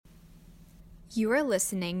You are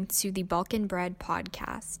listening to the Balkan Bread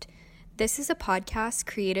podcast. This is a podcast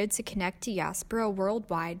created to connect diaspora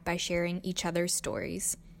worldwide by sharing each other's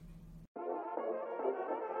stories.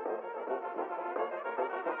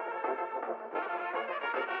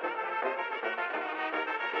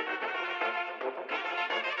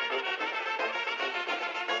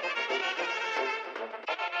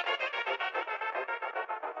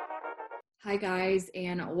 Hi guys,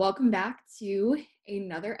 and welcome back to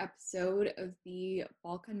another episode of the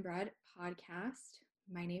Balkan Bread podcast.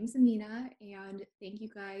 My name's Amina, and thank you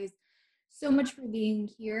guys so much for being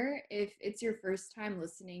here. If it's your first time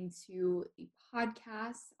listening to the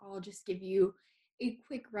podcast, I'll just give you a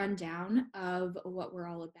quick rundown of what we're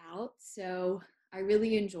all about. So I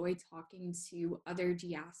really enjoy talking to other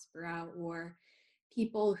diaspora or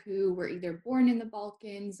people who were either born in the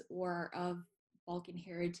Balkans or of Balkan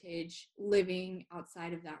heritage living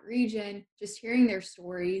outside of that region, just hearing their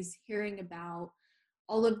stories, hearing about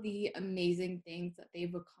all of the amazing things that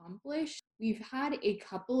they've accomplished. We've had a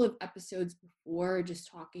couple of episodes before just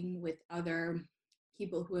talking with other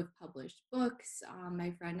people who have published books. My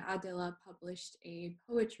friend Adela published a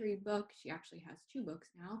poetry book. She actually has 2 books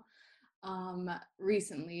now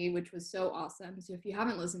recently, which was so awesome. So if you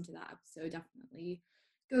haven't listened to that episode, definitely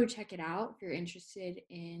go check it out if you're interested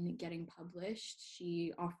in getting published.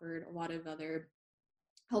 She offered a lot of other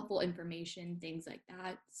helpful information, things like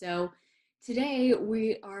that. So today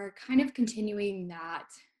we are kind of continuing that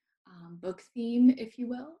book theme, if you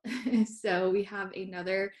will. So we have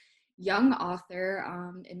another young author.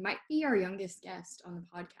 It might be our youngest guest on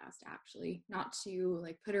the podcast, actually, not to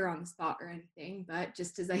like put her on the spot or anything, but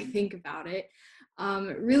just as I think about it,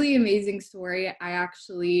 really amazing story. I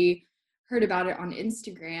actually heard about it on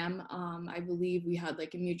Instagram. I believe we had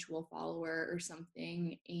like a mutual follower or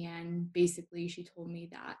something, and basically she told me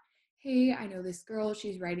that, hey, I know this girl,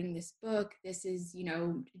 she's writing this book. This is,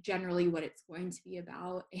 generally what it's going to be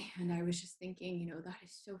about. And I was just thinking, that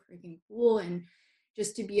is so freaking cool. And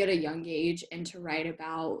just to be at a young age and to write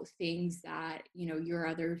about things that, your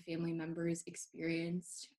other family members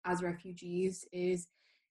experienced as refugees is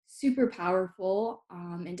super powerful,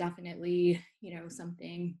 and definitely,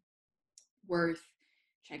 something worth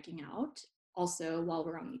checking out. Also, while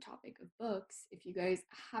we're on the topic of books, if you guys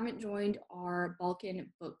haven't joined our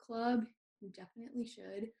Balkan book club, you definitely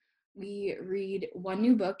should. We read one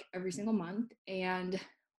new book every single month, and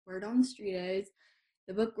word on the street is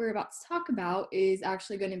the book we're about to talk about is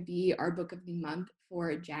actually going to be our book of the month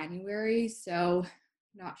for January. So,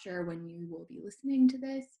 not sure when you will be listening to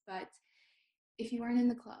this, but if you aren't in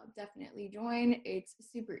the club, definitely join. It's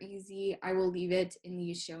super easy. I will leave it in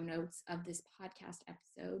the show notes of this podcast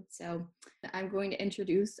episode. So I'm going to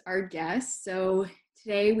introduce our guest. So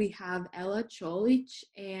today we have Ella Cholic,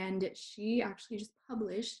 and she actually just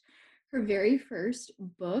published her very first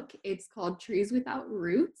book. It's called Trees Without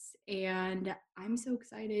Roots, and I'm so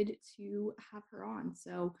excited to have her on.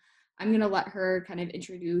 So I'm going to let her kind of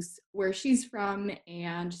introduce where she's from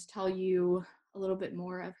and just tell you a little bit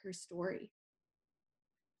more of her story.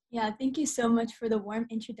 Yeah, thank you so much for the warm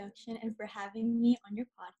introduction and for having me on your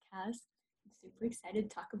podcast. I'm super excited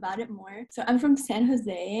to talk about it more. So I'm from San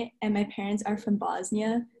Jose and my parents are from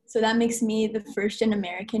Bosnia. So that makes me the first-gen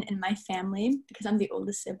American in my family because I'm the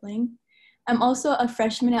oldest sibling. I'm also a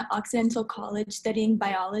freshman at Occidental College studying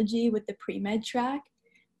biology with the pre-med track.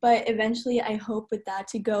 But eventually I hope with that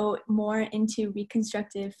to go more into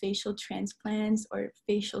reconstructive facial transplants or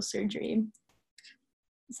facial surgery.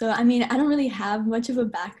 So, I don't really have much of a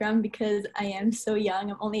background because I am so young.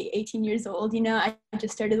 I'm only 18 years old, I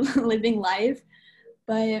just started living life.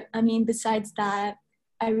 But, besides that,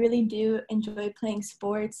 I really do enjoy playing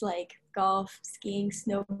sports like golf, skiing,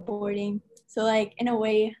 snowboarding. So, in a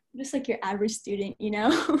way, I'm just like your average student,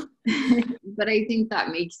 But I think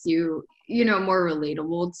that makes you, more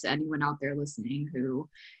relatable to anyone out there listening who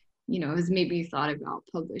has maybe thought about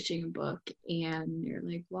publishing a book and you're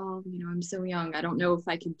like, well, I'm so young. I don't know if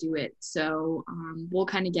I could do it. So we'll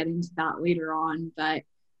kind of get into that later on. But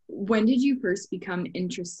when did you first become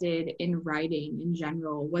interested in writing in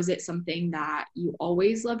general? Was it something that you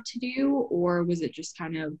always loved to do, or was it just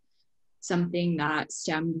kind of something that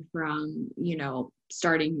stemmed from,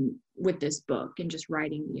 starting with this book and just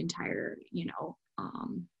writing the entire,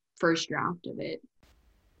 first draft of it?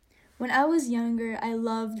 When I was younger, I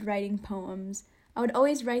loved writing poems. I would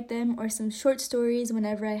always write them or some short stories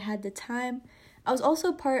whenever I had the time. I was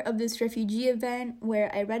also part of this refugee event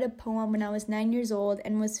where I read a poem when I was 9 years old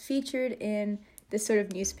and was featured in this sort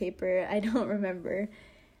of newspaper. I don't remember.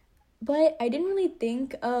 But I didn't really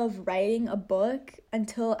think of writing a book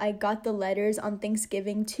until I got the letters on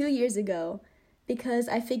Thanksgiving 2 years ago, because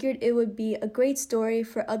I figured it would be a great story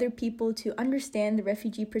for other people to understand the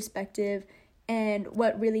refugee perspective and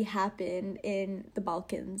what really happened in the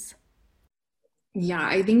Balkans. Yeah,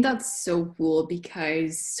 I think that's so cool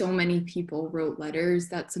because so many people wrote letters.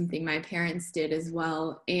 That's something my parents did as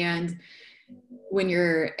well. And when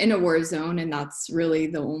you're in a war zone and that's really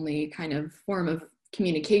the only kind of form of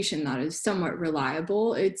communication that is somewhat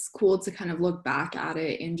reliable, it's cool to kind of look back at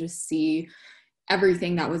it and just see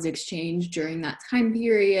everything that was exchanged during that time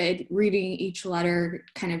period. Reading each letter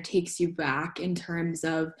kind of takes you back in terms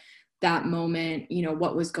of that moment,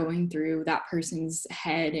 what was going through that person's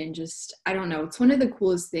head. And just, I don't know, it's one of the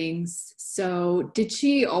coolest things. So did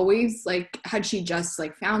she always had she just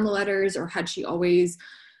found the letters, or had she always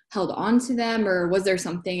held on to them, or was there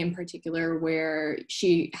something in particular where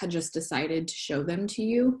she had just decided to show them to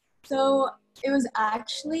you? So it was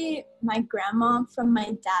actually my grandma from my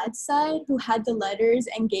dad's side who had the letters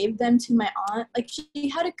and gave them to my aunt. She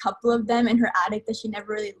had a couple of them in her attic that she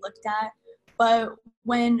never really looked at. But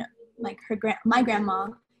when my grandma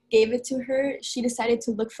gave it to her, she decided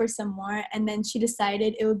to look for some more, and then she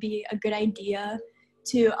decided it would be a good idea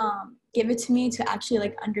to give it to me to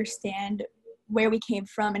actually understand where we came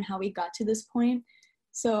from and how we got to this point.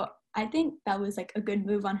 So I think that was a good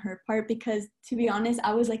move on her part, because to be honest,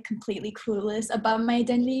 I was completely clueless about my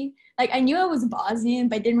identity. I knew I was Bosnian,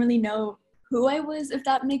 but I didn't really know who I was, if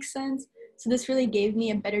that makes sense. So this really gave me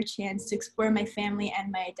a better chance to explore my family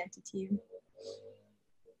and my identity.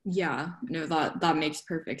 Yeah, no, that makes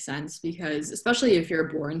perfect sense, because especially if you're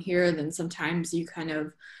born here, then sometimes you kind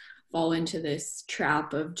of fall into this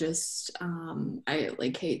trap of just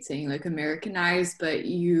I hate saying Americanized, but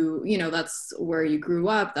that's where you grew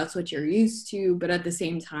up, that's what you're used to. But at the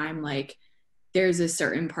same time, there's a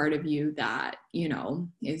certain part of you that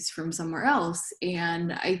is from somewhere else.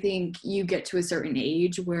 And I think you get to a certain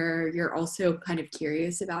age where you're also kind of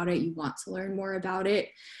curious about it, you want to learn more about it.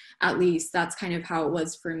 At least that's kind of how it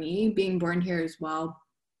was for me, being born here as well.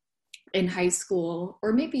 In high school,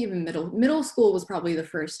 or maybe even middle school, was probably the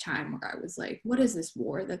first time where I was like, what is this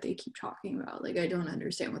war that they keep talking about? I don't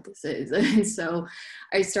understand what this is. And so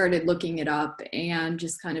I started looking it up and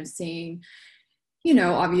just kind of seeing,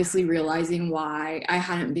 obviously realizing why I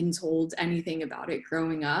hadn't been told anything about it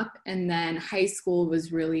growing up. And then high school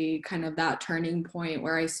was really kind of that turning point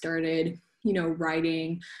where I started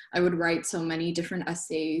writing. I would write so many different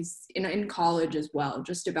essays in college as well,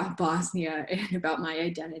 just about Bosnia and about my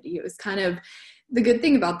identity. It was kind of, the good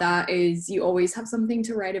thing about that is you always have something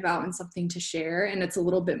to write about and something to share. And it's a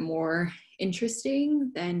little bit more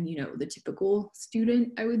interesting than, the typical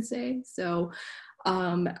student, I would say. So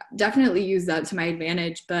definitely use that to my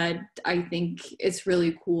advantage. But I think it's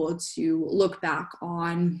really cool to look back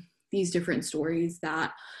on these different stories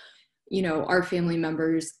that, our family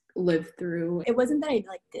members live through. It wasn't that I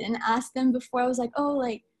didn't ask them before. I was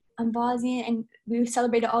I'm Bosnian and we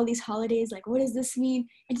celebrated all these holidays. What does this mean?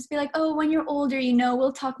 And just be oh, when you're older,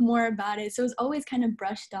 we'll talk more about it. So it was always kind of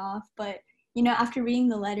brushed off. But, after reading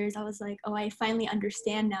the letters, I was oh, I finally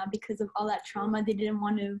understand now, because of all that trauma. They didn't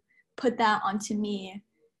want to put that onto me,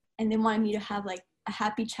 and they wanted me to have a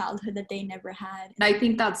happy childhood that they never had. And I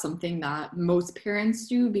think that's something that most parents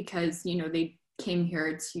do, because, they came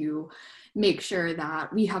here to make sure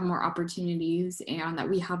that we have more opportunities and that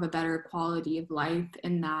we have a better quality of life,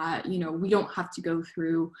 and that, we don't have to go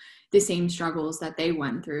through the same struggles that they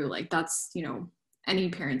went through. That's, any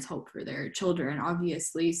parent's hope for their children,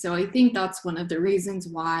 obviously. So I think that's one of the reasons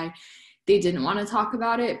why they didn't want to talk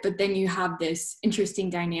about it. But then you have this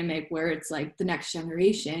interesting dynamic where it's the next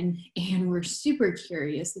generation, and we're super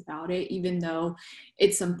curious about it, even though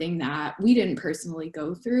it's something that we didn't personally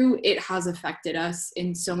go through. It has affected us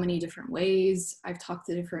in so many different ways. I've talked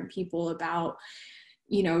to different people about,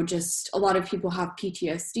 just a lot of people have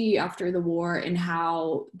PTSD after the war, and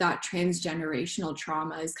how that transgenerational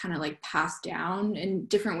trauma is kind of passed down in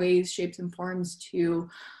different ways, shapes, and forms to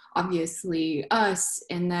obviously us.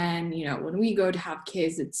 And then, when we go to have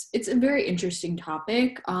kids, it's a very interesting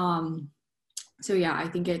topic. So yeah, I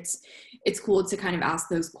think it's cool to kind of ask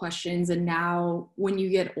those questions. And now when you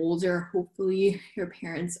get older, hopefully your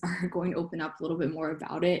parents are going to open up a little bit more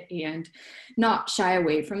about it and not shy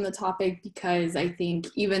away from the topic, because I think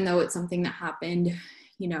even though it's something that happened,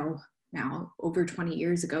 now over 20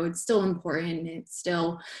 years ago, it's still important. It's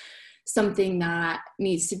still something that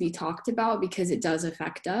needs to be talked about, because it does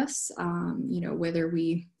affect us, whether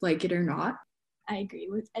we like it or not. I agree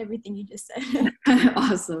with everything you just said.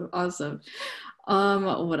 Awesome.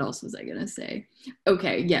 What else was I gonna say?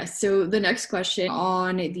 Okay, yes. So the next question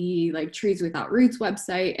on the Trees Without Roots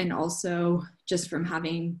website, and also just from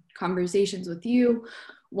having conversations with you,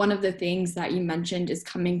 one of the things that you mentioned is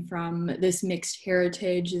coming from this mixed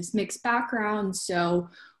heritage, this mixed background. So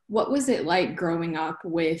what was it like growing up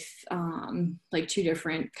with like two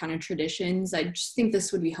different kind of traditions? I just think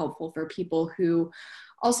this would be helpful for people who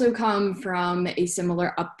also come from a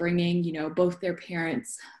similar upbringing. You know, both their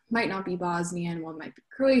parents might not be Bosnian, one might be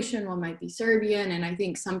Croatian, one might be Serbian. And I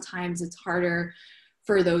think sometimes it's harder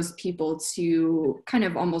for those people to kind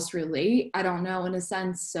of almost relate, I don't know, in a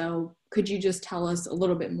sense. So could you just tell us a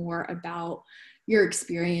little bit more about your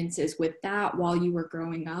experiences with that while you were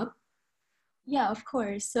growing up? Yeah, of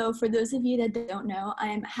course. So for those of you that don't know,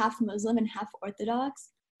 I'm half Muslim and half Orthodox,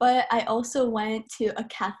 but I also went to a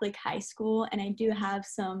Catholic high school and I do have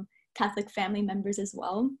some Catholic family members as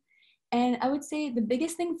well. And I would say the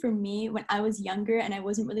biggest thing for me when I was younger and I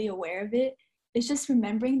wasn't really aware of it is just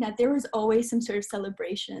remembering that there was always some sort of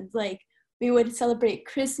celebrations. Like we would celebrate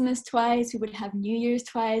Christmas twice, we would have New Year's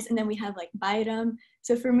twice, and then we have like Bairam.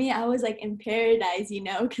 So for me, I was like in paradise,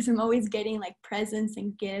 because I'm always getting like presents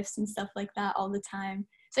and gifts and stuff like that all the time.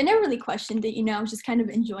 So I never really questioned it, I was just kind of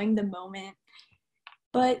enjoying the moment.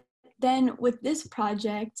 But then with this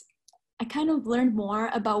project, I kind of learned more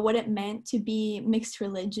about what it meant to be mixed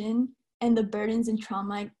religion and the burdens and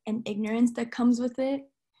trauma and ignorance that comes with it.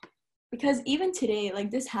 Because even today,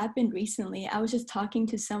 like this happened recently, I was just talking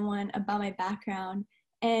to someone about my background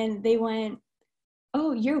and they went,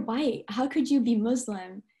 "Oh, you're white. How could you be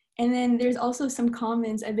Muslim?" And then there's also some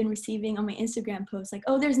comments I've been receiving on my Instagram posts like,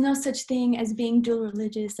 "Oh, there's no such thing as being dual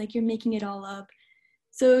religious. Like you're making it all up."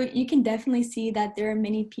 So you can definitely see that there are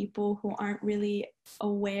many people who aren't really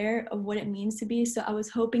aware of what it means to be. So I was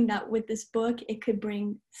hoping that with this book, it could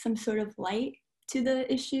bring some sort of light to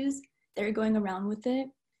the issues that are going around with it.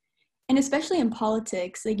 And especially in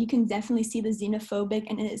politics, like you can definitely see the xenophobic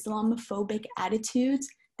and Islamophobic attitudes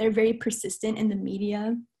that are very persistent in the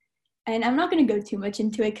media. And I'm not going to go too much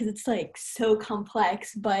into it because it's like so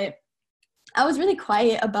complex, but I was really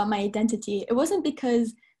quiet about my identity. It wasn't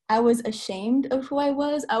because I was ashamed of who I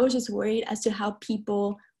was just worried as to how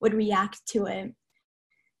people would react to it.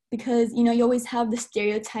 Because, you always have the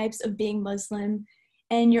stereotypes of being Muslim,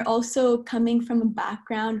 and you're also coming from a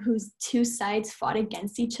background whose two sides fought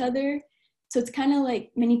against each other. So it's kind of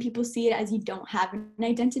like many people see it as you don't have an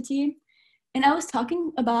identity. And I was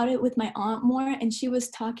talking about it with my aunt more, and she was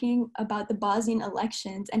talking about the Bosnian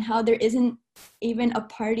elections and how there isn't even a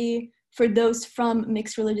party for those from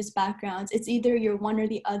mixed religious backgrounds. It's either you're one or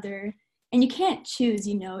the other. And you can't choose,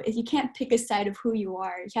 if you can't pick a side of who you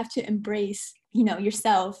are. You have to embrace,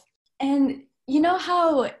 yourself. And you know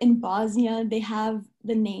how in Bosnia they have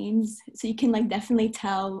the names, so you can like definitely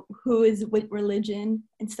tell who is with religion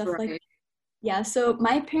and stuff like that. Right. Yeah, so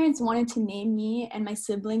my parents wanted to name me and my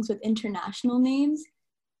siblings with international names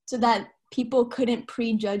so that people couldn't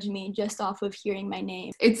prejudge me just off of hearing my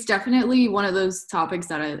name. It's definitely one of those topics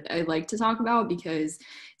that I like to talk about because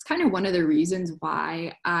it's kind of one of the reasons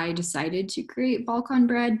why I decided to create Balkan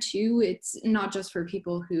Bread too. It's not just for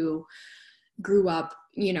people who grew up,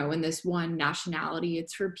 in this one nationality.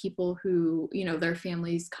 It's for people who, their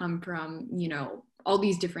families come from, all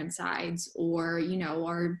these different sides or,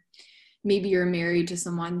 are maybe you're married to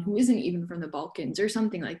someone who isn't even from the Balkans or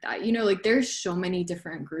something like that. Like there's so many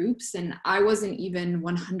different groups and I wasn't even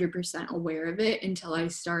 100% aware of it until I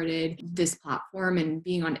started this platform and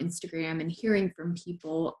being on Instagram and hearing from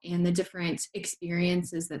people and the different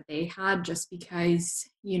experiences that they had just because,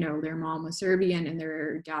 their mom was Serbian and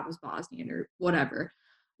their dad was Bosnian or whatever.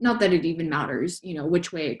 Not that it even matters,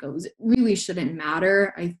 which way it goes. It really shouldn't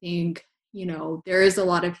matter. I think there is a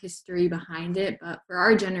lot of history behind it, but for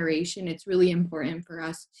our generation, it's really important for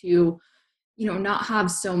us to, not have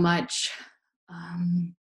so much, I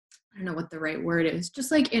don't know what the right word is,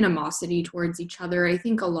 just like animosity towards each other. I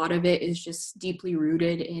think a lot of it is just deeply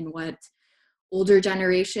rooted in what older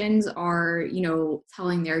generations are,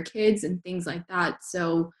 telling their kids and things like that.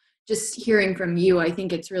 So just hearing from you, I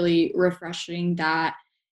think it's really refreshing that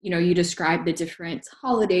you describe the different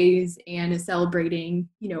holidays and celebrating,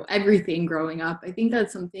 everything growing up. I think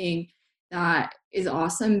that's something that is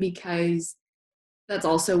awesome because that's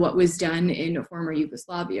also what was done in former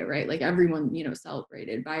Yugoslavia, right? Like everyone,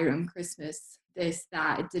 celebrated Bayram, Christmas, this,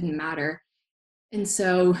 that, it didn't matter. And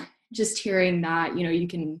so just hearing that, you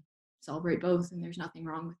can celebrate both and there's nothing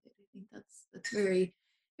wrong with it. I think that's very,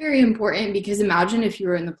 very important because imagine if you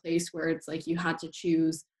were in the place where it's like you had to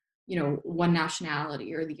choose one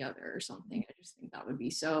nationality or the other or something. I just think that would be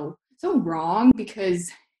so wrong because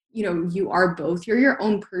you are both, you're your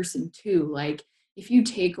own person too. Like if you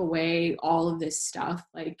take away all of this stuff,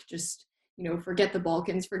 like just forget the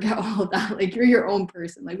Balkans, forget all of that, like you're your own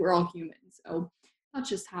person, like we're all humans. So that's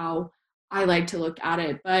just how I like to look at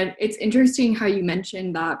it. But it's interesting how you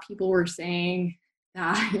mentioned that people were saying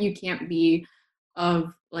that you can't be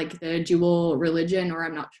of like the dual religion, or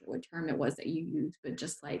I'm not sure what term it was that you used, but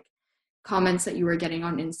just like comments that you were getting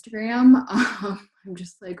on Instagram. I'm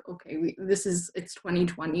just like, okay, it's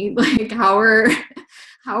 2020. Like, how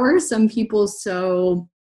are some people so,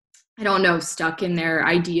 I don't know, stuck in their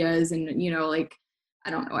ideas and, like, I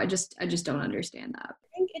don't know. I just don't understand that.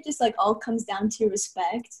 I think it just like all comes down to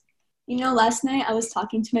respect. Last night I was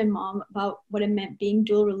talking to my mom about what it meant being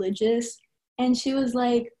dual religious. And she was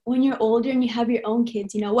like, when you're older and you have your own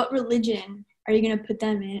kids, what religion are you going to put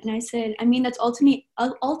them in? And I said, I mean, that's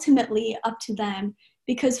ultimately up to them.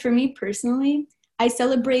 Because for me personally, I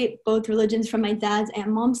celebrate both religions from my dad's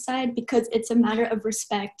and mom's side because it's a matter of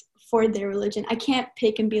respect for their religion. I can't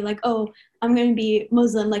pick and be like, oh, I'm going to be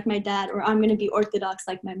Muslim like my dad, or I'm going to be Orthodox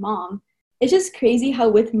like my mom. It's just crazy how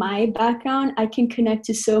with my background, I can connect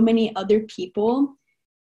to so many other people.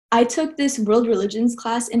 I took this world religions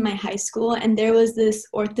class in my high school, and there was this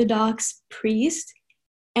Orthodox priest,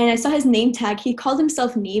 and I saw his name tag. He called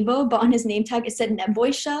himself Nebo, but on his name tag, it said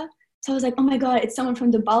Nebojša. So I was like, oh my God, it's someone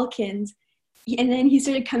from the Balkans. And then he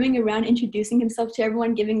started coming around, introducing himself to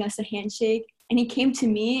everyone, giving us a handshake. And he came to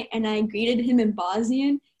me, and I greeted him in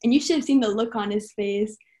Bosnian, and you should have seen the look on his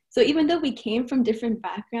face. So even though we came from different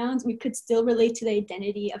backgrounds, we could still relate to the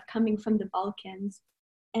identity of coming from the Balkans.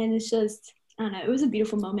 And it's just, I don't know, it was a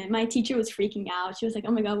beautiful moment. My teacher was freaking out. She was like,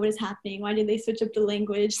 oh my God, what is happening? Why did they switch up the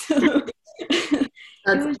language? So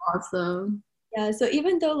That's awesome. yeah, so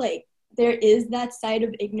even though like there is that side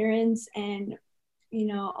of ignorance and,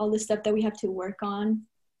 all the stuff that we have to work on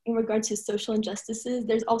in regard to social injustices,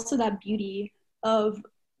 there's also that beauty of,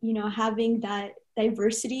 having that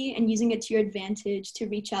diversity and using it to your advantage to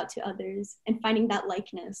reach out to others and finding that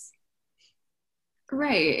likeness.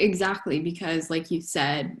 Right, exactly. Because, like you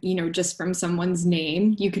said, just from someone's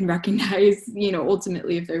name, you can recognize,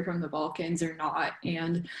 ultimately if they're from the Balkans or not.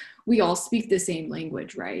 And we all speak the same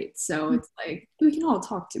language, right? So it's like we can all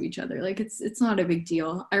talk to each other. Like it's not a big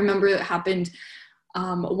deal. I remember it happened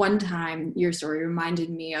one time. Your story reminded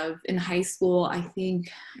me of in high school. I think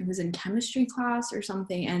it was in chemistry class or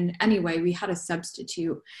something. And anyway, we had a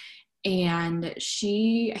substitute, and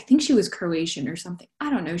I think she was Croatian or something. I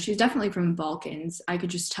don't know. She was definitely from the Balkans. I could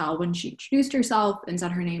just tell when she introduced herself and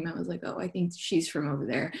said her name. I was like, oh, I think she's from over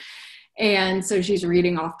there. And so she's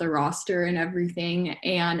reading off the roster and everything.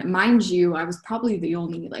 And mind you, I was probably the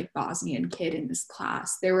only like Bosnian kid in this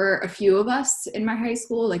class. There were a few of us in my high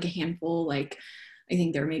school, like a handful, like I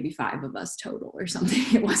think there were maybe 5 of us total or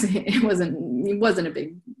something. It wasn't a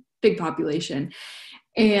big population.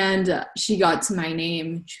 And she got to my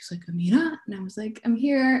name. She was like, Amina? And I was like, I'm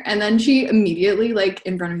here. And then she immediately, like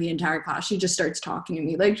in front of the entire class, she just starts talking to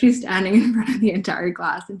me. Like she's standing in front of the entire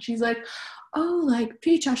class. And she's like, oh, like,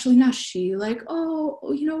 Pričaš naši? Like, oh,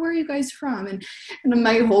 where are you guys from? And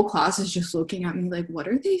my whole class is just looking at me like, what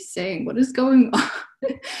are they saying? What is going on?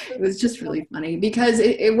 It was just really funny because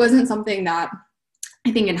it wasn't something that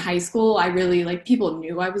I think in high school, I really, like, people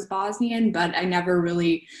knew I was Bosnian, but I never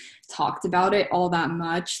really talked about it all that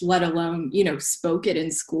much, let alone, spoke it in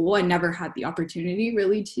school. I never had the opportunity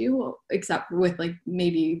really to, except with like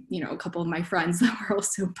maybe, a couple of my friends that were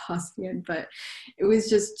also Bosnian, but it was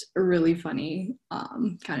just a really funny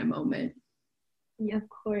kind of moment. Yeah, of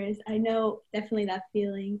course. I know definitely that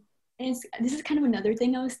feeling. And this is kind of another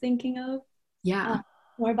thing I was thinking of. Yeah.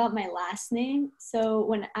 More about my last name. So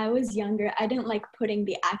when I was younger, I didn't like putting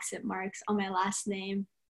the accent marks on my last name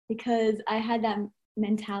because I had that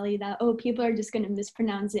mentality that, oh, people are just going to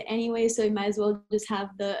mispronounce it anyway, so you might as well just have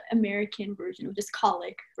the American version of just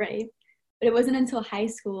Colic, right? But it wasn't until high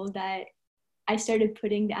school that I started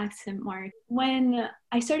putting the accent mark. When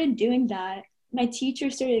I started doing that, my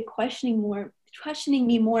teacher started questioning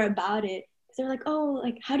me more about it. They're like, oh,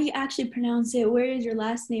 like, how do you actually pronounce it? Where is your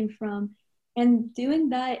last name from? And doing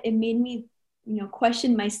that, it made me,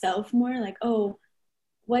 question myself more, like, oh,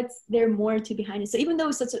 what's there more to behind it? So even though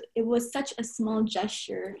it was such a small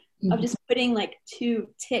gesture of just putting like 2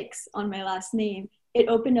 ticks on my last name, it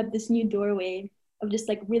opened up this new doorway of just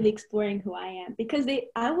like really exploring who I am. Because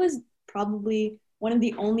I was probably one of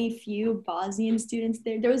the only few Bosnian students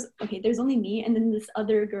there. There's only me and then this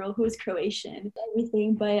other girl who was Croatian,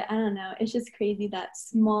 everything. But I don't know, it's just crazy that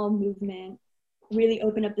small movement really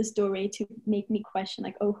opened up this doorway to make me question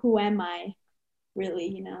like, oh, who am I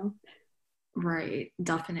really, Right.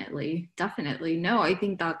 Definitely. Definitely. No, I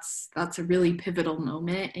think that's a really pivotal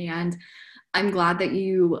moment. And I'm glad that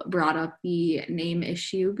you brought up the name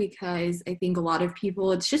issue because I think a lot of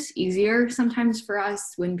people, it's just easier sometimes for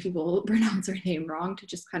us when people pronounce our name wrong to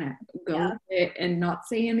just kind of go Yeah. with it and not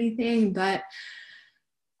say anything. But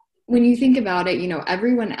when you think about it,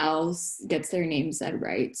 everyone else gets their name said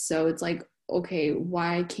right. So it's like, okay,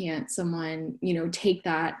 why can't someone, take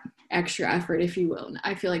that extra effort, if you will? And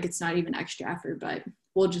I feel like it's not even extra effort, but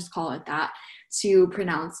we'll just call it that, to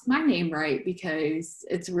pronounce my name right because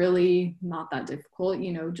it's really not that difficult,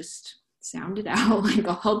 just sound it out. Like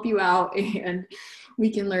I'll help you out and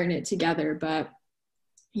we can learn it together. But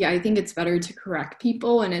yeah, I think it's better to correct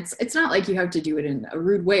people, and it's not like you have to do it in a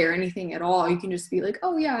rude way or anything at all. You can just be like,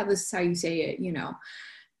 oh yeah, this is how you say it.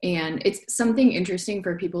 And it's something interesting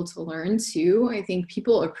for people to learn too. I think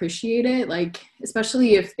people appreciate it, like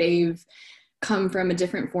especially if they've come from a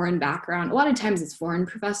different foreign background. A lot of times it's foreign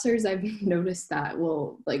professors, I've noticed, that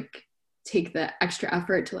will like take the extra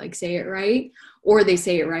effort to like say it right, or they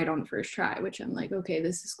say it right on first try, which I'm like, okay,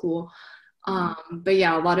 this is cool. But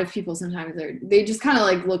yeah, a lot of people sometimes they just kind of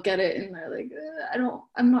like look at it and they're like,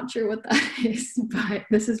 I'm not sure what that is, but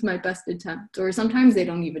this is my best attempt. Or sometimes they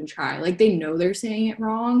don't even try, like they know they're saying it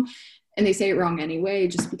wrong and they say it wrong anyway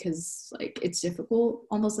just because like it's difficult,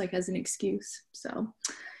 almost like as an excuse. So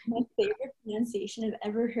My favorite pronunciation I've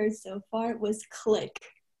ever heard so far was Click.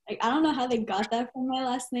 Like, I don't know how they got that from my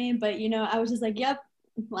last name, but I was just like, yep,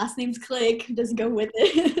 last name's Click, just go with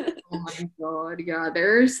it. oh my god, yeah,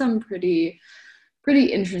 there are some pretty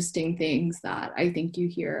interesting things that I think you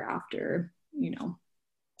hear after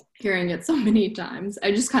hearing it so many times.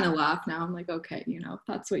 I just kind of laugh now. I'm like, okay, if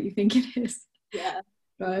that's what you think it is. Yeah.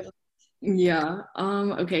 But yeah.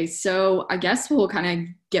 Okay, so I guess we'll kind of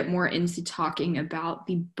get more into talking about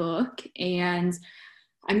the book, and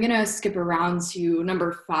I'm gonna skip around to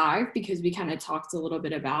number 5 because we kind of talked a little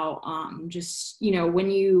bit about just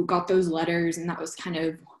when you got those letters, and that was kind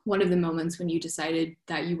of one of the moments when you decided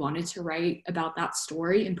that you wanted to write about that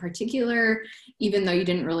story in particular, even though you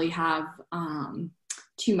didn't really have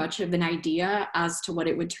too much of an idea as to what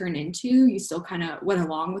it would turn into. You still kind of went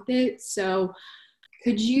along with it. So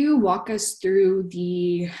could you walk us through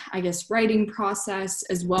the, I guess, writing process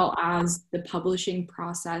as well as the publishing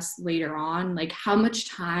process later on? Like, how much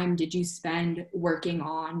time did you spend working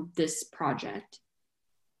on this project?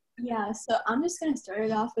 Yeah, so I'm just going to start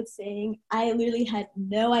it off with saying I literally had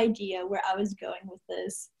no idea where I was going with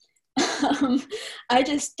this. I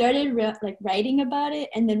just started writing about it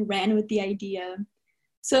and then ran with the idea.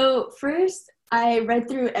 So first, I read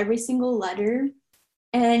through every single letter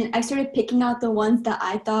and I started picking out the ones that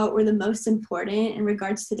I thought were the most important in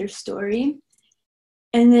regards to their story.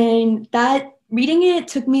 And then that reading it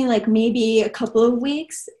took me like maybe a couple of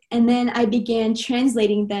weeks. And then I began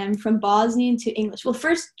translating them from Bosnian to English. Well,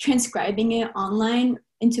 first transcribing it online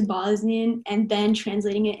into Bosnian and then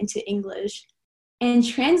translating it into English. And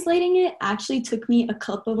translating it actually took me a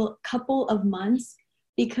couple of months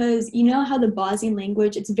because you know how the Bosnian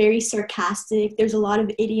language, it's very sarcastic. There's a lot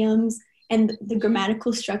of idioms and the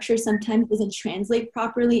grammatical structure sometimes doesn't translate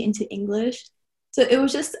properly into English. So it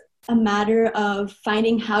was just a matter of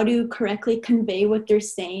finding how to correctly convey what they're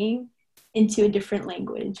saying into a different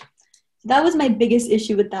language. That was my biggest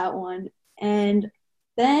issue with that one. And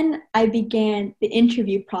then I began the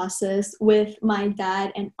interview process with my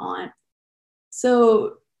dad and aunt.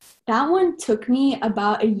 So that one took me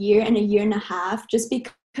about a year and a half just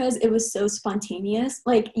because it was so spontaneous.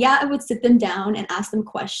 Like, yeah, I would sit them down and ask them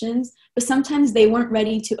questions, but sometimes they weren't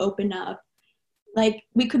ready to open up. Like,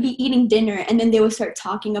 we could be eating dinner and then they would start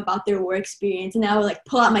talking about their war experience, and I would like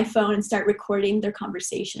pull out my phone and start recording their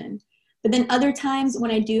conversation. But then other times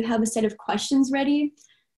when I do have a set of questions ready,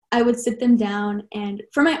 I would sit them down, and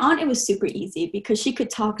for my aunt, it was super easy because she could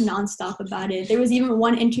talk nonstop about it. There was even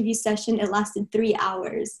one interview session, it lasted 3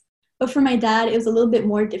 hours. But for my dad, it was a little bit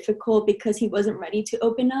more difficult because he wasn't ready to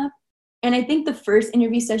open up. And I think the first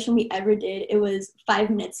interview session we ever did, it was 5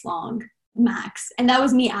 minutes long, max. And that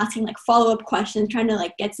was me asking like follow-up questions, trying to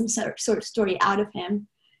like get some sort of story out of him.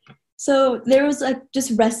 So there was like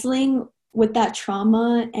just wrestling with that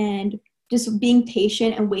trauma and just being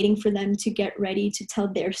patient and waiting for them to get ready to tell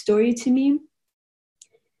their story to me.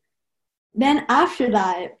 Then after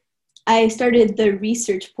that, I started the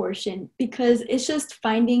research portion because it's just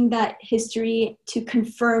finding that history to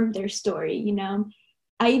confirm their story, you know.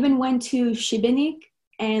 I even went to Šibenik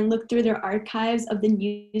and looked through their archives of the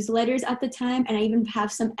newsletters at the time, and I even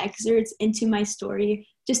have some excerpts into my story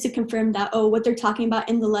just to confirm that, oh, what they're talking about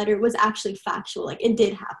in the letter was actually factual, like it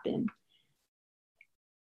did happen.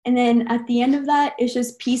 And then at the end of that, it's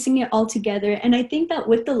just piecing it all together. And I think that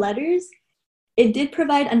with the letters, it did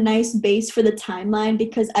provide a nice base for the timeline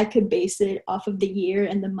because I could base it off of the year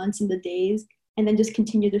and the months and the days, and then just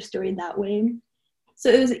continue the story that way. So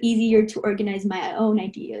it was easier to organize my own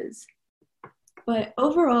ideas. But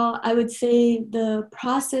overall, I would say the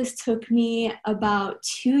process took me about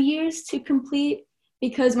 2 years to complete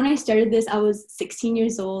because when I started this, I was 16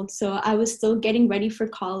 years old. So I was still getting ready for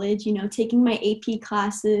college, taking my AP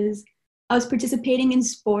classes. I was participating in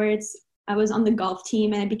sports. I was on the golf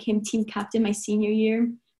team and I became team captain my senior year.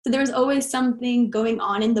 So there was always something going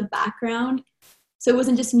on in the background. So it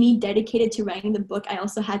wasn't just me dedicated to writing the book. I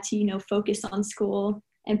also had to, focus on school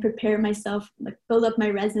and prepare myself, like build up my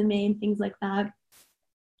resume and things like that.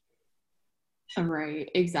 Right,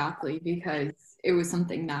 exactly, because it was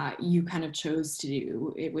something that you kind of chose to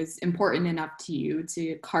do. It was important enough to you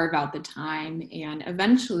to carve out the time. And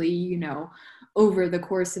eventually, over the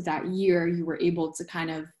course of that year, you were able to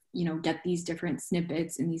kind of, get these different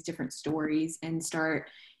snippets and these different stories and start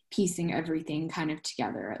piecing everything kind of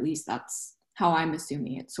together. At least that's how I'm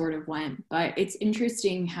assuming it sort of went. But it's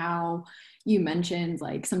interesting how you mentioned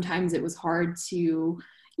like sometimes it was hard to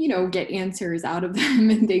get answers out of them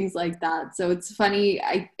and things like that. So it's funny.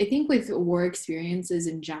 I think with war experiences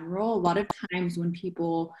in general, a lot of times when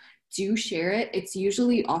people do share it, it's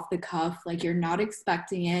usually off the cuff. Like you're not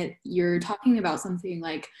expecting it. You're talking about something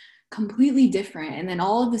like completely different. And then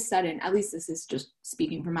all of a sudden, at least this is just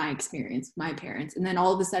speaking from my experience, my parents, and then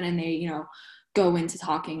all of a sudden they, go into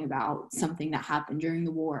talking about something that happened during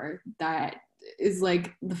the war that is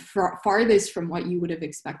like the farthest from what you would have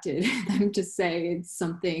expected them to say. It's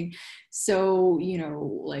something so,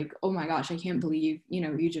 like, oh my gosh, I can't believe,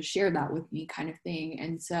 you just shared that with me kind of thing.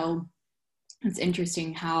 And so it's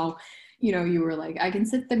interesting how, you were like, I can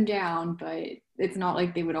sit them down, but it's not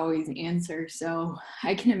like they would always answer. So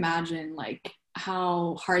I can imagine like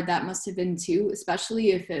how hard that must have been too,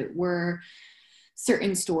 especially if it were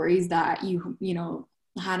certain stories that you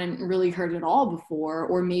hadn't really heard at all before,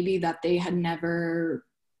 or maybe that they had never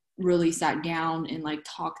really sat down and like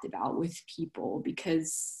talked about with people,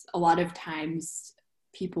 because a lot of times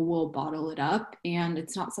people will bottle it up and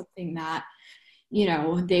it's not something that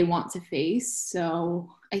they want to face.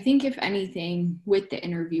 So I think if anything with the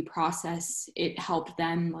interview process, it helped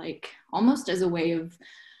them like almost as a way of,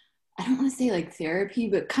 I don't want to say like therapy,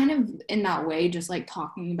 but kind of in that way, just like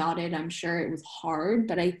talking about it. I'm sure it was hard,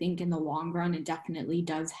 but I think in the long run, it definitely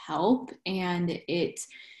does help. And it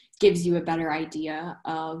gives you a better idea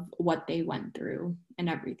of what they went through and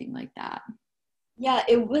everything like that. Yeah,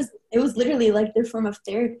 it was literally like their form of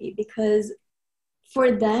therapy because for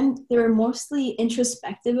them, they were mostly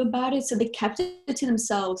introspective about it. So they kept it to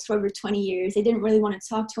themselves for over 20 years. They didn't really want to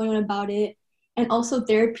talk to anyone about it. And also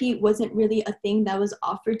therapy wasn't really a thing that was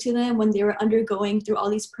offered to them when they were undergoing through all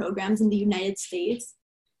these programs in the United States.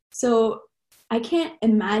 So I can't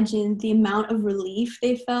imagine the amount of relief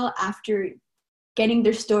they felt after getting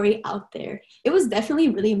their story out there. It was definitely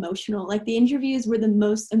really emotional. Like the interviews were the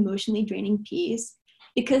most emotionally draining piece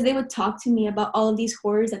because they would talk to me about all of these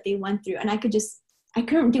horrors that they went through and I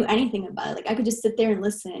couldn't do anything about it. Like I could just sit there and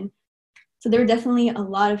listen. So there were definitely a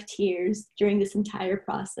lot of tears during this entire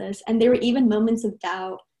process. And there were even moments of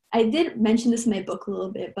doubt. I did mention this in my book a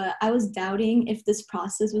little bit, but I was doubting if this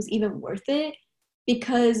process was even worth it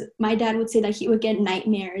because my dad would say that he would get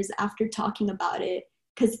nightmares after talking about it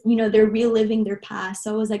because, they're reliving their past.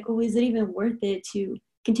 So I was like, oh, is it even worth it to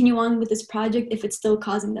continue on with this project if it's still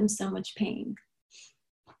causing them so much pain?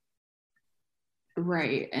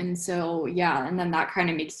 Right. And so, yeah, and then that kind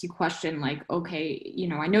of makes you question like, okay,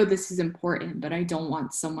 I know this is important, but I don't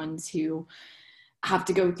want someone to have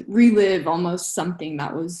to relive almost something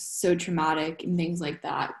that was so traumatic and things like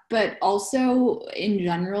that. But also in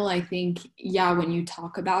general, I think, yeah, when you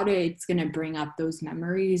talk about it, it's going to bring up those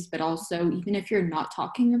memories. But also, even if you're not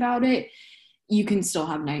talking about it, you can still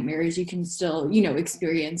have nightmares. You can still,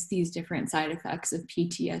 experience these different side effects of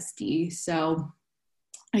PTSD. So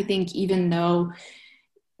I think even though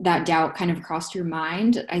that doubt kind of crossed your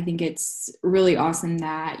mind, I think it's really awesome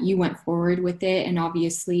that you went forward with it. And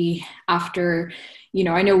obviously after,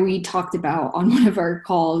 I know we talked about on one of our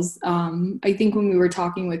calls, I think when we were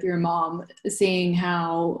talking with your mom, saying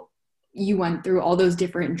how you went through all those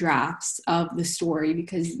different drafts of the story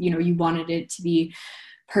because, you wanted it to be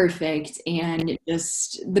perfect and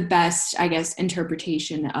just the best, I guess,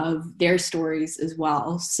 interpretation of their stories as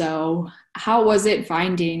well. So how was it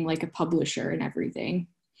finding like a publisher and everything?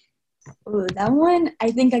 Ooh, that one,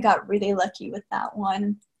 I think I got really lucky with that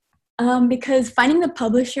one. Because finding the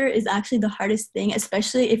publisher is actually the hardest thing,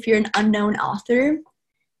 especially if you're an unknown author.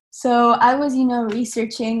 So I was,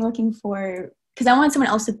 researching, looking for, because I wanted someone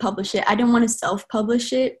else to publish it. I didn't want to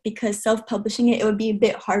self-publish it because self-publishing it would be a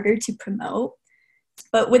bit harder to promote.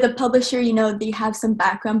 But with a publisher, they have some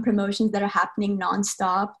background promotions that are happening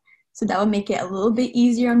nonstop. So that would make it a little bit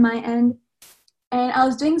easier on my end. And I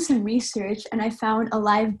was doing some research and I found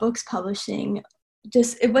Alive Books Publishing.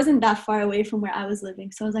 It wasn't that far away from where I was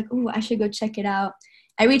living. So I was like, oh, I should go check it out.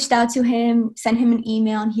 I reached out to him, sent him an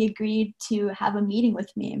email, and he agreed to have a meeting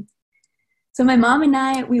with me. So my mom and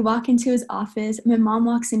I, we walk into his office. My mom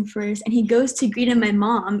walks in first, and he goes to greet my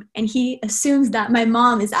mom, and he assumes that my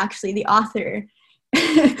mom is actually the author.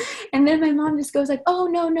 And then my mom just goes like, oh,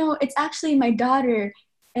 no, it's actually my daughter.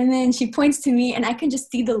 And then she points to me, and I can just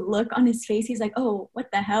see the look on his face. He's like, oh, what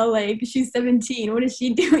the hell? Like, she's 17. What is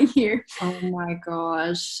she doing here? Oh my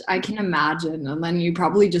gosh, I can imagine. And then you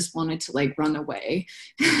probably just wanted to like run away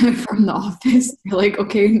from the office. You're like,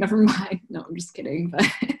 okay, never mind. No, I'm just kidding. But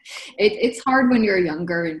it's hard when you're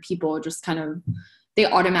younger and people just kind of, they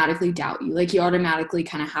automatically doubt you. Like you automatically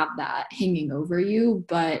kind of have that hanging over you.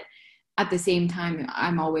 But at the same time,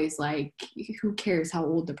 I'm always like, who cares how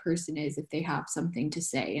old the person is if they have something to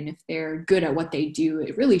say? And if they're good at what they do,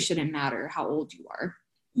 it really shouldn't matter how old you are.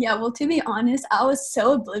 Yeah, well, to be honest, I was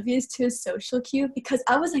so oblivious to his social cue because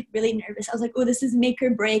I was like really nervous. I was like, oh, this is make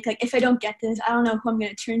or break. Like, if I don't get this, I don't know who I'm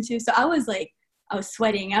going to turn to. So I was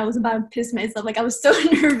sweating. I was about to piss myself. Like, I was so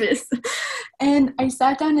nervous. And I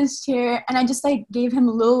sat down in his chair and I just like gave him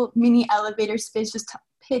a little mini elevator speech,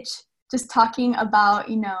 just talking about,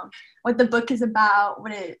 what the book is about,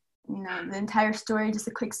 the entire story, just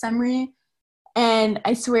a quick summary. And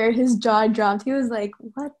I swear his jaw dropped. He was like,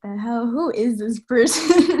 what the hell? Who is this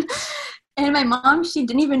person? And my mom, she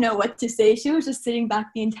didn't even know what to say. She was just sitting back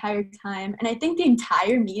the entire time. And I think the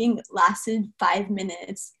entire meeting lasted 5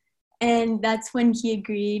 minutes. And that's when he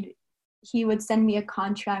agreed he would send me a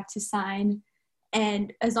contract to sign.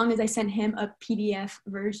 And as long as I sent him a PDF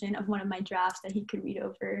version of one of my drafts that he could read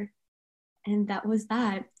over. And that was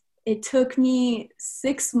that. It took me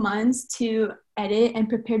 6 months to edit and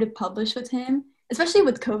prepare to publish with him. Especially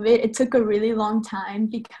with COVID, it took a really long time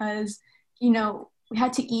because, we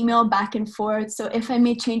had to email back and forth. So if I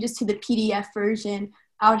made changes to the PDF version,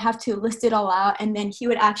 I would have to list it all out. And then he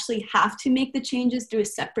would actually have to make the changes through a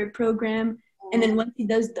separate program. And then once he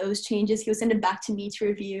does those changes, he'll send it back to me to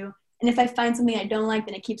review. And if I find something I don't like,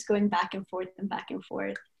 then it keeps going back and forth and back and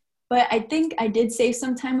forth. But I think I did save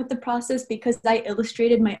some time with the process because I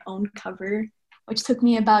illustrated my own cover, which took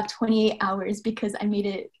me about 28 hours because I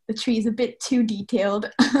made the trees a bit too detailed.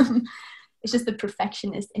 It's just the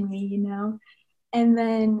perfectionist in me, And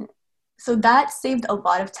then, so that saved a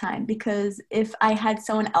lot of time because if I had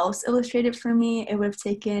someone else illustrate it for me, it would have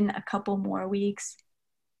taken a couple more weeks.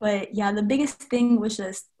 But yeah, the biggest thing was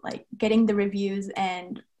just like getting the reviews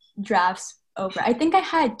and drafts over. I think I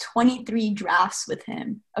had 23 drafts with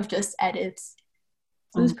him of just edits.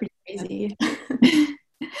 So it was pretty crazy.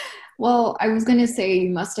 Well, I was going to say you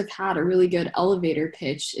must have had a really good elevator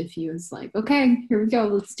pitch if he was like, okay, here we go,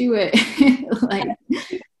 let's do it. Like,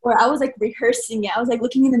 where I was like rehearsing it. I was like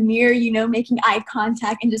looking in the mirror, making eye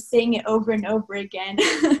contact and just saying it over and over again.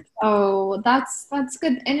 Oh, that's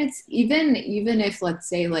good. And it's even if, let's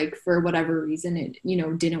say, like for whatever reason it,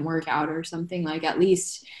 didn't work out or something, like at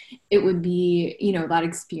least it would be, that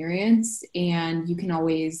experience. And you could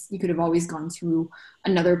have always gone to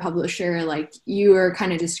another publisher. Like you are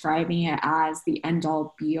kind of describing it as the end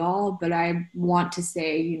all be all, but I want to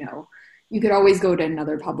say, you could always go to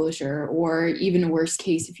another publisher, or even worst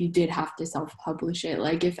case, if you did have to self-publish it.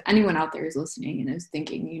 Like if anyone out there is listening and is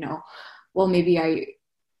thinking, well, maybe I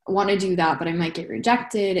want to do that, but I might get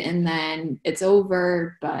rejected and then it's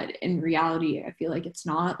over. But in reality, I feel like it's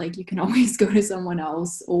not. Like you can always go to someone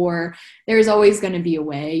else, or there's always going to be a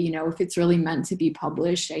way, if it's really meant to be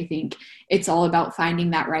published. I think it's all about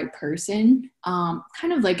finding that right person,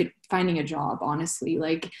 kind of like finding a job, honestly.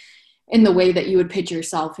 Like in the way that you would pitch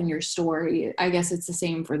yourself in your story, I guess it's the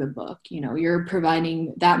same for the book. You're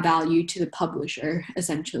providing that value to the publisher,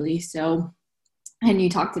 essentially. So, and you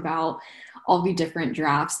talked about all the different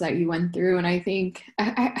drafts that you went through. And I think,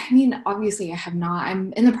 I mean, obviously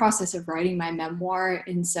I'm in the process of writing my memoir.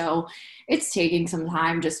 And so it's taking some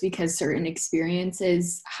time just because certain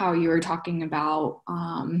experiences, how you were talking about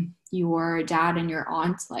your dad and your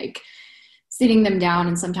aunt, like sitting them down,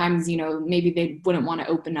 and sometimes, maybe they wouldn't want to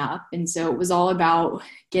open up. And so it was all about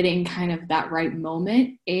getting kind of that right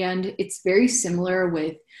moment. And it's very similar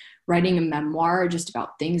with writing a memoir, just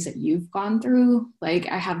about things that you've gone through. Like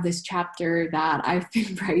I have this chapter that I've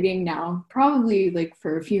been writing now, probably like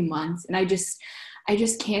for a few months. And I just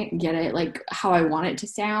can't get it like how I want it to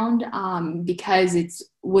sound, because it's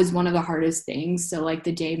was one of the hardest things. So like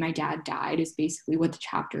the day my dad died is basically what the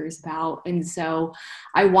chapter is about. And so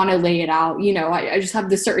I want to lay it out, you know, I just have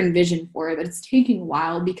this certain vision for it, but it's taking a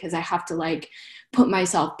while because I have to like put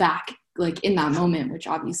myself back like in that moment, which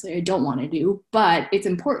obviously I don't want to do, but it's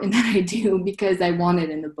important that I do because I want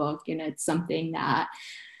it in the book. And it's something that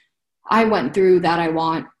I went through that I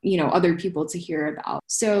want, you know, other people to hear about.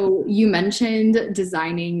 So you mentioned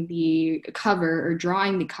designing the cover or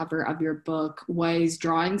drawing the cover of your book. Was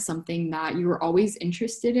drawing something that you were always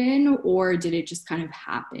interested in, or did it just kind of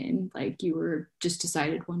happen? Like you were just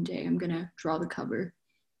decided one day, I'm going to draw the cover.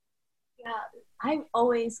 Yeah, I've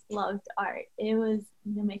always loved art. It was,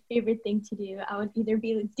 my favorite thing to do. I would either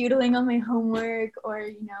be doodling on my homework or,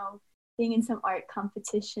 being in some art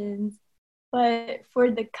competitions. But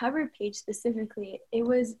for the cover page specifically,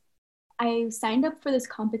 I signed up for this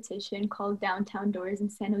competition called Downtown Doors in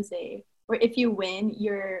San Jose, where if you win,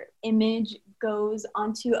 your image goes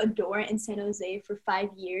onto a door in San Jose for 5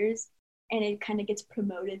 years, and it kind of gets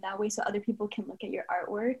promoted that way so other people can look at your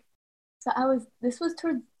artwork. So this was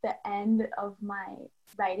towards the end of my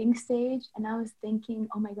writing stage, and I was thinking,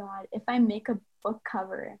 oh my God, if I make a book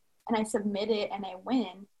cover and I submit it and I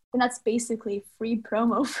win, then that's basically free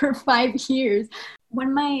promo for 5 years.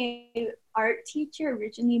 When my art teacher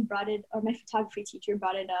originally brought it, or my photography teacher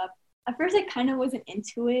brought it up, at first I kind of wasn't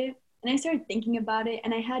into it, and I started thinking about it,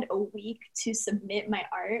 and I had a week to submit my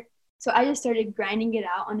art. So I just started grinding it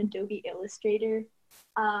out on Adobe Illustrator.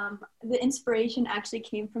 The inspiration actually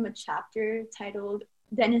came from a chapter titled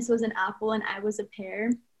Dennis Was an Apple and I Was a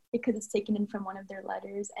Pear, because it's taken in from one of their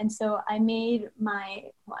letters. And so I made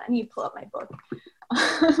I need to pull up my book.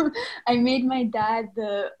 I made my dad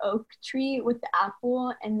the oak tree with the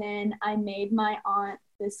apple, and then I made my aunt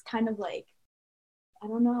this kind of like, I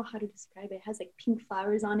don't know how to describe it. It has like pink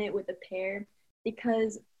flowers on it with a pear,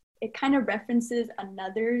 because it kind of references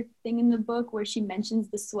another thing in the book where she mentions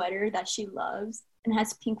the sweater that she loves and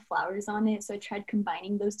has pink flowers on it. So I tried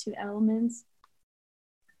combining those two elements.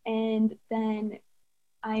 And then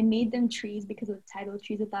I made them trees because of the title,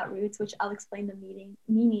 Trees Without Roots, which I'll explain the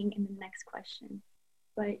meaning in the next question.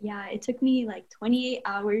 But yeah, it took me like 28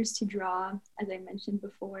 hours to draw, as I mentioned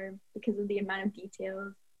before, because of the amount of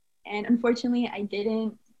details. And unfortunately, I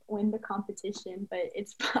didn't win the competition, but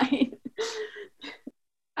it's fine.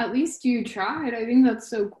 At least you tried. I think that's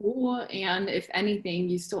so cool. And if anything,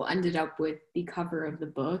 you still ended up with the cover of the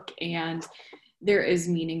book, and there is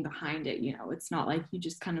meaning behind it. You know, it's not like you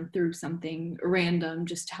just kind of threw something random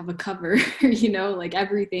just to have a cover. Like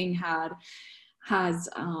everything has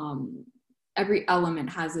every element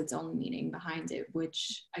has its own meaning behind it,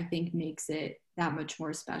 which I think makes it that much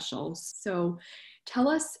more special. So tell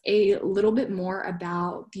us a little bit more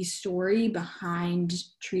about the story behind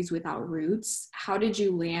Trees Without Roots. How did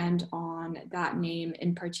you land on that name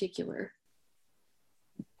in particular?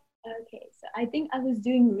 Okay, so I think I was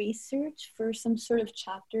doing research for some sort of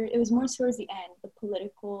chapter. It was more towards the end, the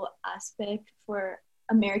political aspect for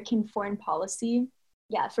American foreign policy.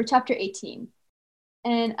 Yeah, for chapter 18.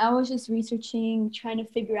 And I was just researching, trying to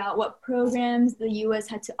figure out what programs the US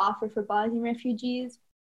had to offer for Bosnian refugees.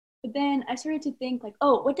 But then I started to think like,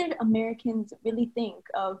 oh, what did Americans really think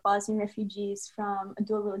of Bosnian refugees from a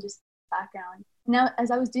dual religious background? Now, as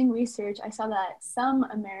I was doing research, I saw that some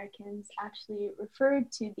Americans actually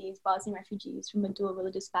referred to these Bosnian refugees from a dual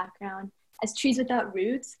religious background as trees without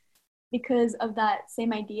roots, because of that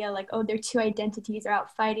same idea, like, oh, their two identities are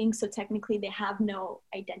out fighting, so technically they have no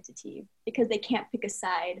identity because they can't pick a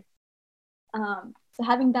side. So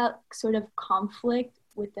having that sort of conflict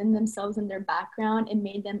within themselves and their background, it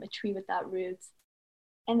made them a tree without roots.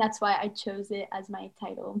 And that's why I chose it as my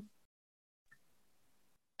title.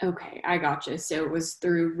 Okay, I gotcha. So it was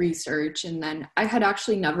through research, and then I had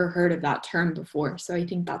actually never heard of that term before. So I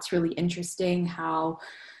think that's really interesting how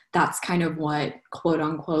that's kind of what quote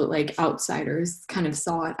unquote like outsiders kind of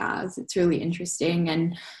saw it as. It's really interesting,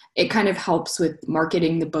 and it kind of helps with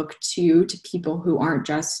marketing the book too to people who aren't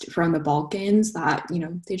just from the Balkans, that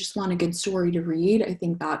they just want a good story to read. I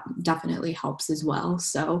think that definitely helps as well.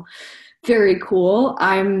 So very cool.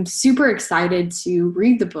 I'm super excited to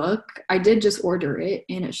read the book. I did just order it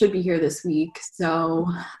and it should be here this week, so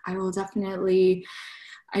I will definitely.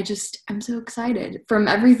 I'm so excited. From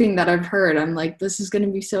everything that I've heard, I'm like, this is going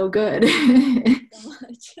to be so good. So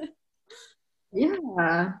much.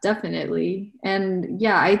 Yeah, definitely. And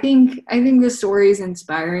yeah, I think the story is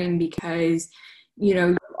inspiring because,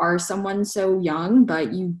 you are someone so young,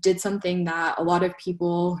 but you did something that a lot of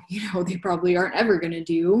people, they probably aren't ever going to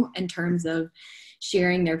do in terms of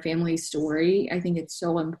sharing their family story. I think it's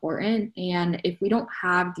so important. And if we don't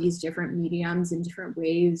have these different mediums and different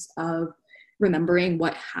ways of remembering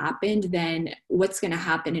what happened, then what's going to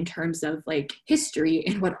happen in terms of like history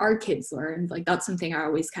and what our kids learned. Like that's something I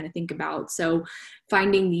always kind of think about. So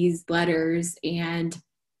finding these letters and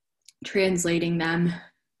translating them,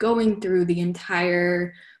 going through the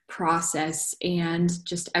entire process and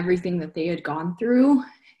just everything that they had gone through,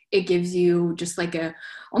 it gives you just like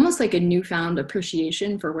almost like a newfound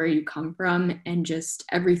appreciation for where you come from and just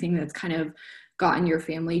everything that's kind of gotten your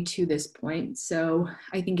family to this point. So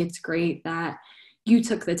I think it's great that you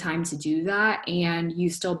took the time to do that and you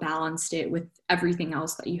still balanced it with everything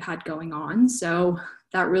else that you had going on. So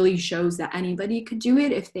that really shows that anybody could do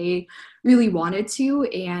it if they really wanted to.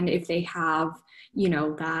 And if they have,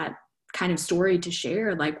 that kind of story to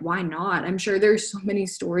share, like, why not? I'm sure there's so many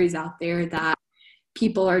stories out there that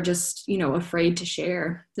people are just, afraid to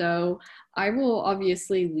share. So I will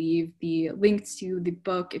obviously leave the links to the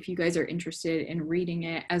book if you guys are interested in reading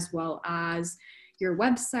it, as well as your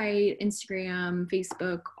website, Instagram,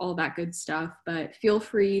 Facebook, all that good stuff. But feel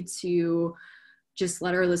free to just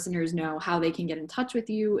let our listeners know how they can get in touch with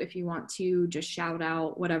you. If you want to just shout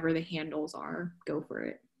out whatever the handles are, go for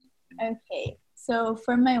it. Okay. So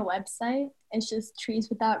for my website, it's just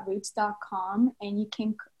treeswithoutroots.com, and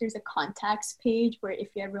there's a contacts page where if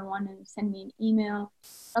you ever want to send me an email, it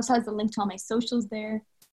also has a link to all my socials there.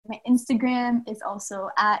 My Instagram is also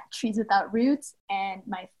at treeswithoutroots, and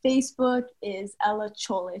my Facebook is Ella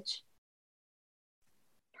Cholich.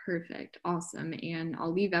 Perfect. Awesome. And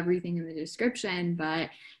I'll leave everything in the description, but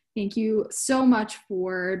thank you so much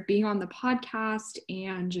for being on the podcast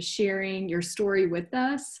and just sharing your story with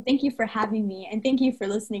us. Thank you for having me, and thank you for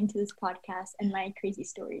listening to this podcast and my crazy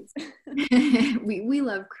stories. We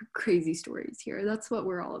love crazy stories here. That's what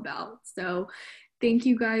we're all about. So thank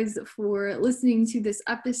you guys for listening to this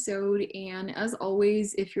episode. And as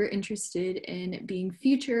always, if you're interested in being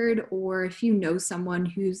featured, or if you know someone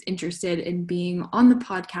who's interested in being on the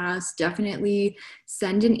podcast, definitely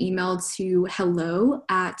send an email to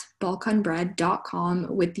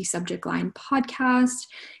hello@balkanbread.com with the subject line podcast.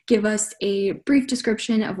 Give us a brief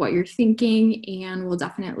description of what you're thinking, and we'll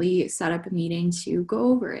definitely set up a meeting to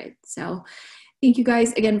go over it. So thank you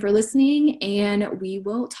guys again for listening, and we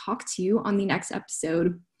will talk to you on the next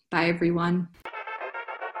episode. Bye, everyone.